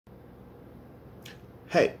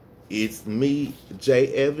Hey, it's me,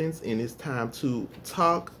 J.Evans, and it's time to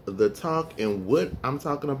talk the talk. And what I'm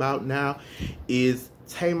talking about now is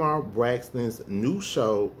Tamar Braxton's new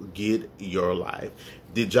show, Get Your Life.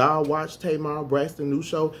 Did y'all watch Tamar Braxton's new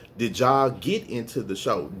show? Did y'all get into the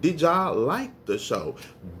show? Did y'all like the show?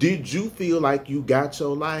 Did you feel like you got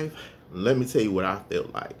your life? Let me tell you what I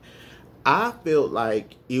felt like. I felt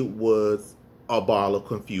like it was a ball of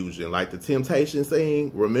confusion. Like the Temptation sing,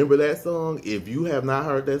 remember that song? If you have not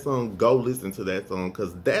heard that song, go listen to that song,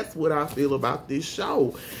 because that's what I feel about this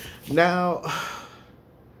show. Now,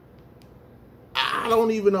 I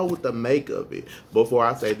don't even know what to make of it. Before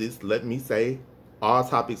I say this, let me say all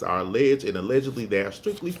topics are alleged, and allegedly they are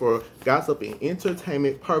strictly for gossip and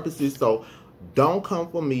entertainment purposes. So don't come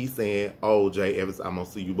for me saying, oh, J. Evans, I'm going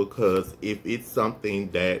to sue you, because if it's something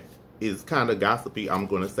that is kind of gossipy, I'm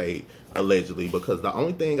going to say allegedly, because the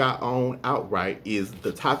only thing I own outright is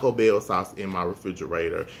the Taco Bell sauce in my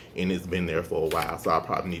refrigerator, and it's been there for a while, so I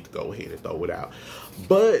probably need to go ahead and throw it out.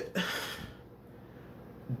 But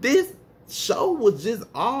this show was just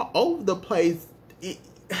all over the place.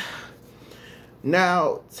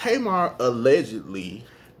 Now, Tamar allegedly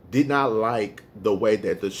did not like the way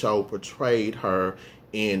that the show portrayed her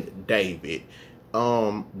and David.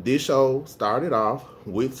 This show started off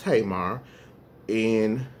with Tamar,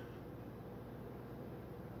 and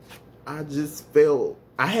I just felt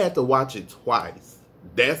I had to watch it twice.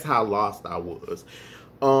 That's how lost I was.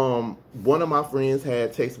 One of my friends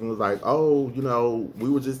had texted me, was like, oh, you know, we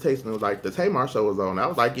were just texting, it was like, the Tamar show was on. I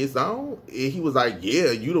was like, it's on? And he was like, yeah,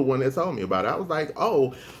 you the one that told me about it. I was like,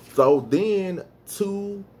 oh. So then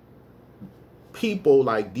two people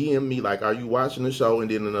like DM me, like, are you watching the show? And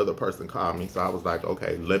then another person called me. So I was like,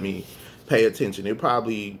 okay, let me pay attention.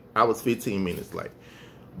 I was 15 minutes late.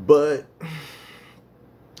 But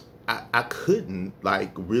I couldn't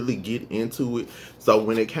like really get into it. So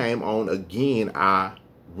when it came on again, I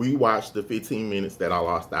rewatched the 15 minutes that I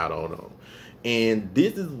lost out on them. And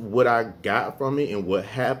this is what I got from it and what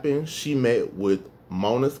happened. She met with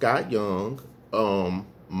Mona Scott Young.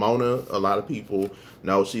 Mona, a lot of people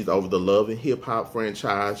know she's over the Love and Hip Hop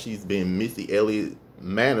franchise. She's been Missy Elliott's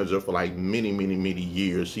manager for like many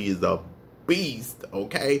years. She is a beast,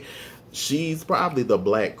 okay? She's probably the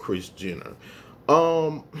Black Kris Jenner.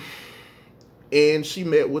 And she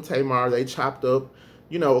met with Tamar. They chopped up,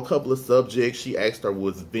 you know, a couple of subjects. She asked her,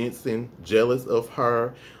 was Vincent jealous of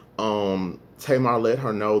her? Tamar let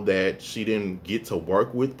her know that she didn't get to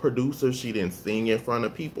work with producers. She didn't sing in front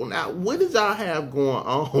of people. Now, what did y'all have going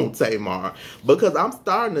on, Tamar? Because I'm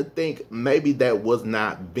starting to think maybe that was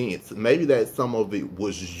not Vince. Maybe that some of it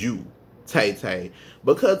was you, Tay-Tay.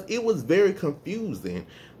 Because it was very confusing.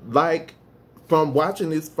 Like, from watching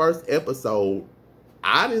this first episode,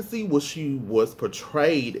 I didn't see what she was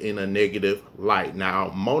portrayed in a negative light.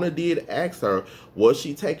 Now, Mona did ask her, was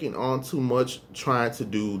she taking on too much trying to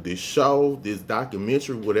do this show, this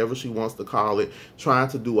documentary, whatever she wants to call it, trying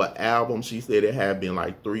to do an album. She said it had been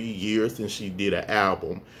like 3 years since she did an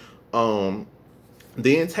album.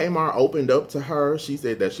 Then Tamar opened up to her. She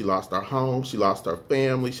said that she lost her home, she lost her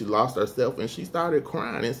family, she lost herself, and she started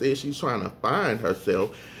crying and said she's trying to find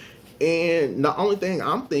herself. And the only thing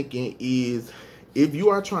I'm thinking is, if you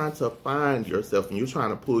are trying to find yourself and you're trying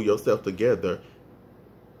to pull yourself together,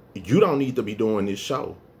 you don't need to be doing this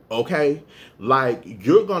show, okay? Like,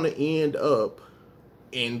 you're going to end up,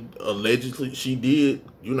 and allegedly she did,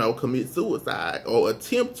 you know, commit suicide or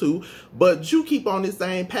attempt to, but you keep on the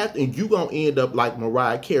same path and you're going to end up like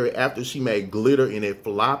Mariah Carey after she made Glitter and it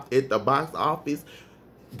flopped at the box office.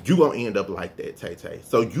 You're going to end up like that, Tay-Tay.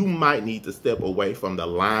 So you might need to step away from the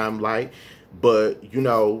limelight. But, you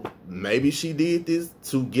know, maybe she did this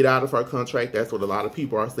to get out of her contract. That's what a lot of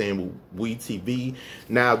people are saying with WeTV.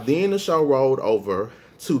 Now, then the show rolled over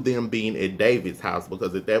to them being at David's house,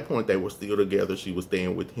 because at that point they were still together. She was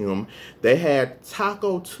staying with him. They had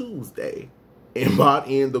Taco Tuesday and brought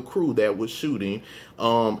in the crew that was shooting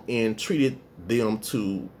and treated them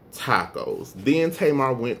to tacos. Then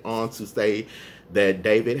Tamar went on to say that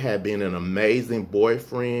David had been an amazing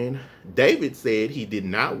boyfriend. David said he did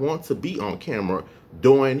not want to be on camera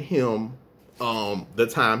during the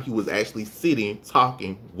time he was actually sitting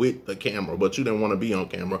talking with the camera, but you didn't want to be on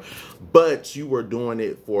camera, but you were doing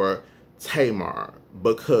it for Tamar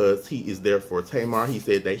because he is there for Tamar. He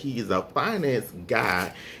said that he is a finance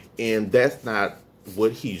guy and that's not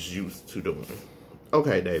what he's used to doing.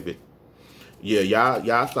 Okay, David. Yeah,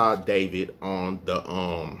 y'all saw David on the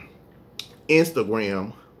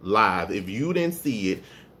Instagram live. If you didn't see it,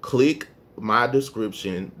 click my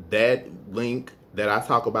description. That link that I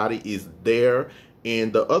talk about it is there.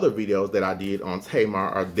 And the other videos that I did on Tamar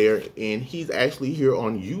are there, and he's actually here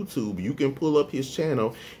on YouTube. You can pull up his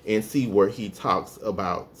channel and see where he talks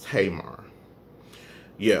about Tamar.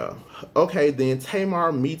 Yeah. Okay, then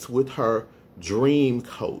Tamar meets with her dream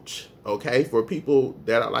coach. Okay, for people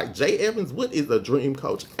that are like, J.Evans, what is a dream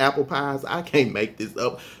coach? Apple pies, I can't make this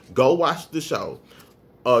up. Go watch the show.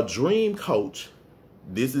 A dream coach,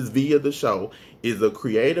 this is via the show, is a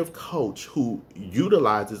creative coach who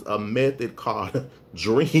utilizes a method called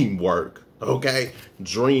dream work. Okay,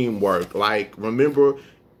 dream work. Like, remember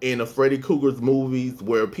in the Freddy Krueger's movies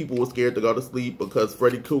where people were scared to go to sleep because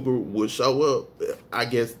Freddy Krueger would show up? I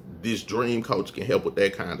guess this dream coach can help with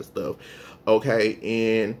that kind of stuff.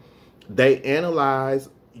 Okay, and they analyze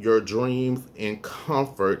your dreams and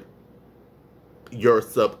comfort your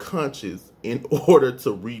subconscious in order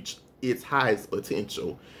to reach its highest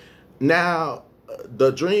potential. Now,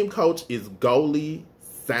 the dream coach is Goalie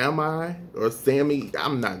Sammy.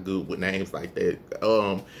 I'm not good with names like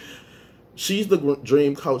that. She's the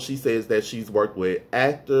dream coach. She says that she's worked with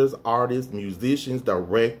actors, artists, musicians,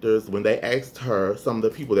 directors. When they asked her some of the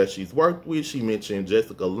people that she's worked with, she mentioned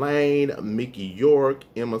Jessica Lange, Mickey York,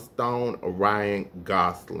 Emma Stone, Ryan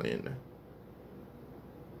Gosling.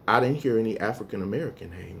 I didn't hear any African-American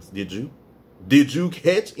names. Did you? Did you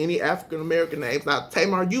catch any African-American names? Now,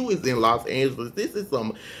 Tamar, you is in Los Angeles. This is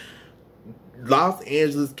some Los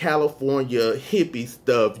Angeles, California hippie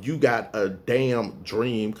stuff. You got a damn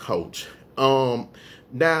dream coach.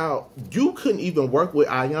 Now, you couldn't even work with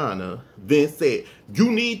Ayana. Vince said,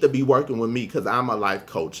 you need to be working with me because I'm a life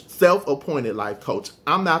coach. Self-appointed life coach.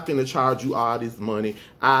 I'm not going to charge you all this money.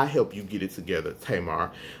 I'll help you get it together,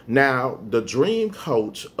 Tamar. Now, the dream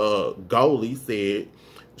coach, Goalie, said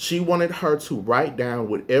she wanted her to write down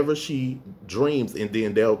whatever she dreams and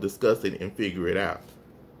then they'll discuss it and figure it out.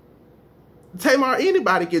 Tamar,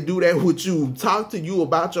 anybody can do that with you. Talk to you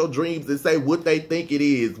about your dreams and say what they think it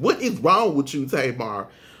is. What is wrong with you, Tamar?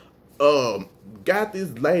 Got this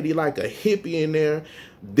lady like a hippie in there.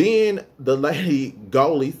 Then the lady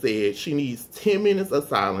Goalie said she needs 10 minutes of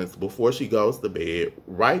silence before she goes to bed.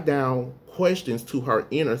 Write down questions to her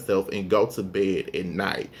inner self and go to bed at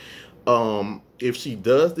night. If she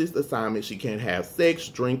does this assignment, she can't have sex,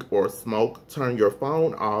 drink, or smoke. Turn your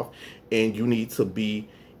phone off, and you need to be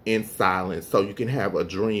in silence so you can have a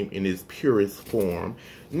dream in its purest form.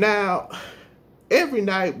 Now, every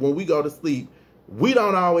night when we go to sleep, we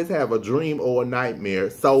don't always have a dream or a nightmare.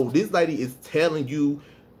 So this lady is telling you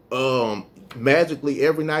magically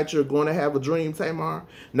every night you're going to have a dream, Tamar.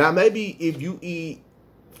 Now, maybe if you eat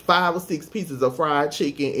 5 or 6 pieces of fried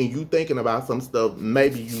chicken and you thinking about some stuff,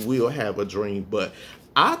 maybe you will have a dream. But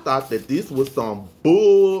I thought that this was some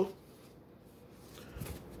bull.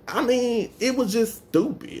 I mean, it was just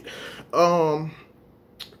stupid. Then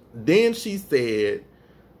she said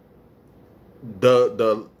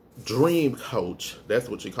the dream coach, that's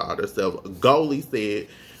what she called herself, Goalie, said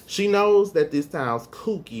she knows that this sounds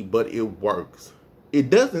kooky, but it works. It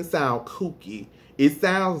doesn't sound kooky. It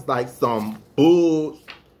sounds like some bull,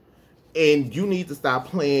 and you need to stop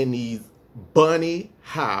playing these bunny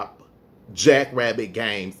hop jackrabbit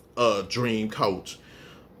games, dream coach.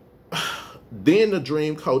 Then the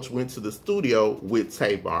dream coach went to the studio with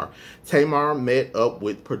Tamar. Tamar met up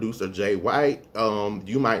with producer Jay White.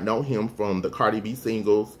 You might know him from the Cardi B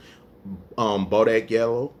singles, Bodak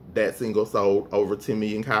Yellow. That single sold over 10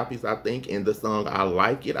 million copies, I think. And the song I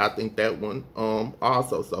Like It, I think that one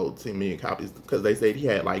also sold 10 million copies because they said he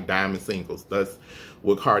had like diamond singles. That's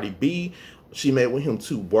with Cardi B. She met with him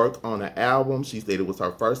to work on an album. She said it was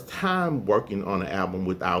her first time working on an album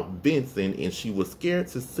without Vincent, and she was scared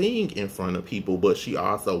to sing in front of people, but she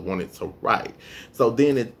also wanted to write. So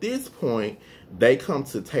then at this point, they come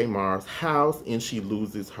to Tamar's house, and she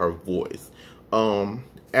loses her voice.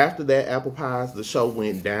 After that, Apple Pies, the show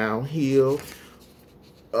went downhill.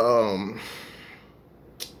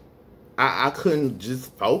 I couldn't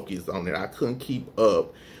just focus on it. I couldn't keep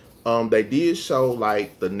up. They did show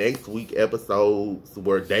like the next week episodes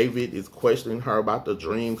where David is questioning her about the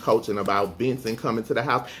dream coach and about Vincent coming to the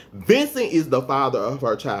house. Vincent is the father of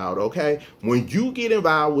her child, okay? When you get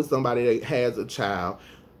involved with somebody that has a child,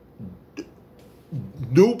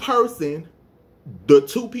 new person, the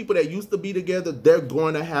two people that used to be together, they're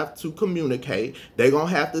going to have to communicate. They're going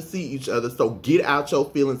to have to see each other. So get out your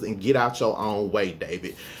feelings and get out your own way,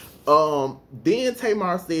 David. Then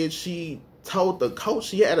Tamar said she told the coach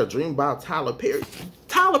she had a dream about Tyler Perry.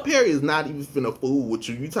 Tyler Perry is not even finna fool with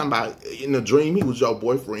you. You talking about in the dream he was your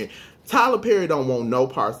boyfriend. Tyler Perry don't want no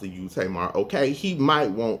parts of you, Tamar, okay? He might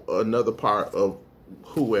want another part of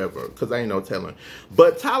whoever, because I ain't no telling.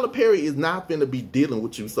 But Tyler Perry is not finna be dealing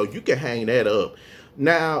with you, so you can hang that up.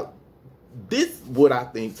 Now, this is what I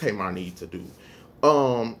think Tamar needs to do.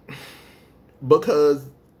 Because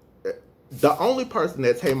the only person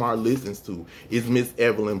that Tamar listens to is Miss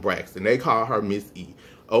Evelyn Braxton. They call her Miss E.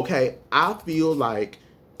 Okay, I feel like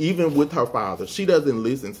even with her father, she doesn't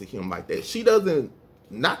listen to him like that. She doesn't,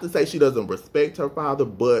 not to say she doesn't respect her father,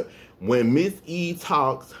 but when Miss E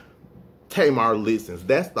talks, Tamar listens.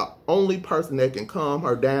 That's the only person that can calm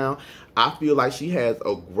her down. I feel like she has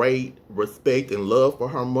a great respect and love for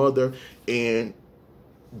her mother, and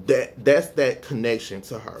that's that connection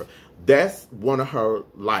to her. That's one of her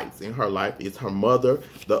lights in her life is her mother.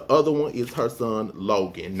 The other one is her son,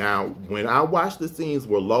 Logan. Now, when I watched the scenes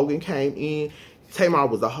where Logan came in, Tamar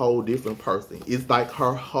was a whole different person. It's like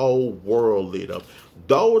her whole world lit up.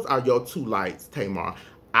 Those are your two lights, Tamar.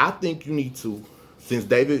 I think you need to, since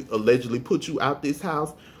David allegedly put you out this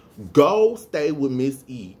house, go stay with Miss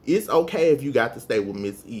E. It's okay if you got to stay with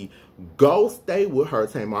Miss E. Go stay with her,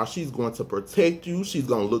 Tamar. She's going to protect you. She's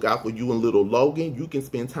going to look out for you and little Logan. You can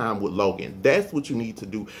spend time with Logan. That's what you need to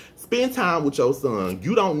do. Spend time with your son.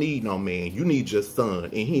 You don't need no man. You need your son,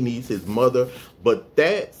 and he needs his mother. But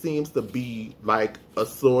that seems to be like a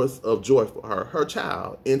source of joy for her, her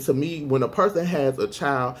child. And to me, when a person has a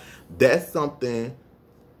child, that's something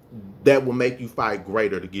that will make you fight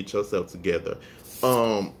greater to get yourself together.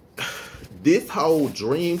 This whole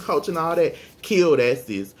dream coach and all that, kill that,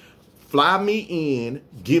 sis. Fly me in,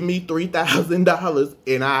 give me $3,000,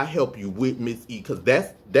 and I'll help you with Miss E. Because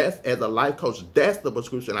that's as a life coach, that's the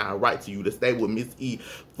prescription I write to you, to stay with Miss E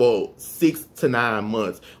for 6 to 9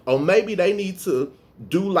 months. Or maybe they need to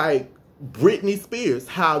do like Britney Spears,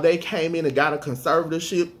 how they came in and got a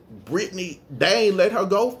conservatorship. Britney, they ain't let her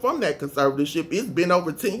go from that conservatorship. It's been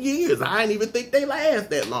over 10 years. I ain't even think they last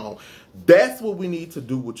that long. That's what we need to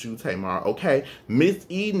do with you, Tamar, okay? Miss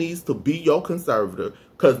E needs to be your conservator,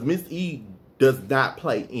 because Miss E does not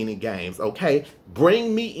play any games, okay?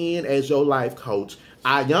 Bring me in as your life coach.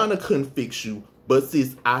 Ayanna couldn't fix you, but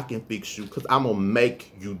sis, I can fix you, because I'm going to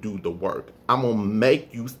make you do the work. I'm going to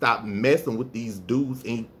make you stop messing with these dudes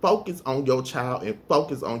and focus on your child and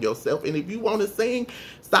focus on yourself. And if you want to sing,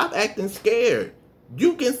 stop acting scared.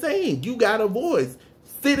 You can sing. You got a voice.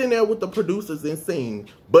 Sit in there with the producers and sing.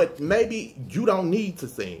 But maybe you don't need to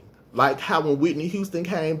sing. Like how when Whitney Houston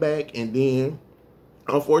came back and then,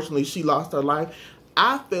 unfortunately, she lost her life.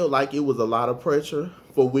 I felt like it was a lot of pressure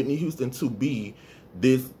for Whitney Houston to be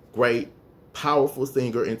this great, powerful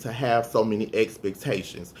singer and to have so many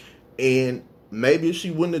expectations. And maybe if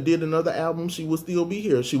she wouldn't have did another album, she would still be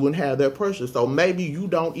here. She wouldn't have that pressure. So maybe you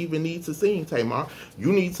don't even need to sing, Tamar.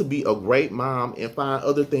 You need to be a great mom and find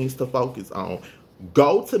other things to focus on.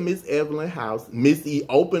 Go to Miss Evelyn's house. Miss E,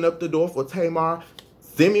 open up the door for Tamar.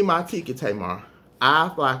 Send me my ticket, Tamar.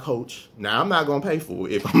 I fly coach. Now, I'm not going to pay for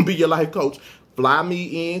it. If I'm going to be your life coach, fly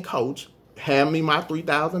me in, coach. Hand me my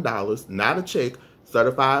 $3,000, not a check.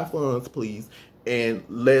 Certified funds, please. And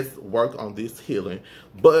let's work on this healing.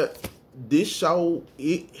 But this show,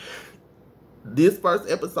 this first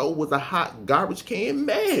episode was a hot garbage can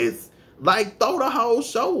mess. Like, throw the whole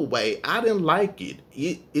show away. I didn't like it.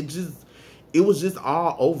 It was just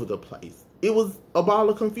all over the place. It was a ball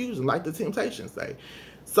of confusion, like the Temptations say.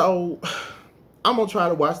 So, I'm going to try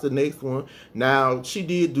to watch the next one. Now, she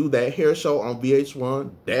did do that hair show on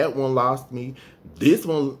VH1. That one lost me. This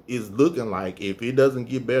one is looking like if it doesn't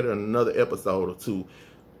get better in another episode or two,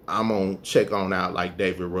 I'm going to check on out like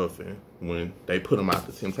David Ruffin when they put him out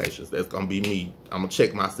the Temptations. That's going to be me. I'm going to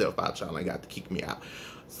check myself out. Y'all ain't got to kick me out.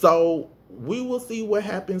 So, we will see what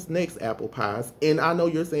happens next, Apple Pies. And I know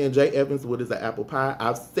you're saying, J.Evans, what is an apple pie?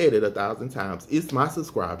 I've said it 1,000 times. It's my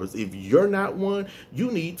subscribers. If you're not one, you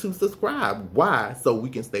need to subscribe. Why? So we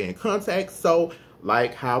can stay in contact. So,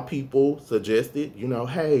 like how people suggested, you know,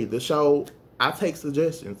 hey, the show, I take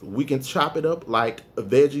suggestions. We can chop it up like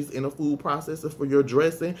veggies in a food processor for your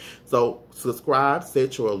dressing. So subscribe,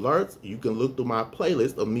 set your alerts. You can look through my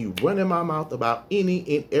playlist of me running my mouth about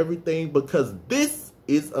any and everything, because this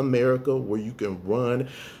is America where you can run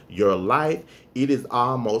your life. It is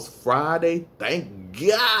almost Friday. Thank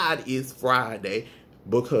God it's Friday,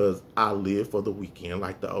 because I live for the weekend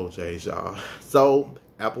like the OJs, y'all. So,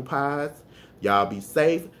 Apple Pies, y'all be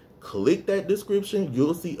safe. Click that description.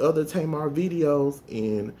 You'll see other Tamar videos,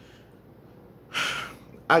 and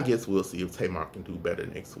I guess we'll see if Tamar can do better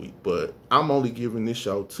next week. But I'm only giving this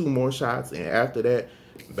show 2 more shots, and after that,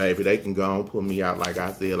 baby, they can go and put me out like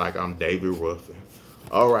I said, like I'm David Ruffin.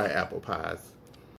 All right, Apple Pies.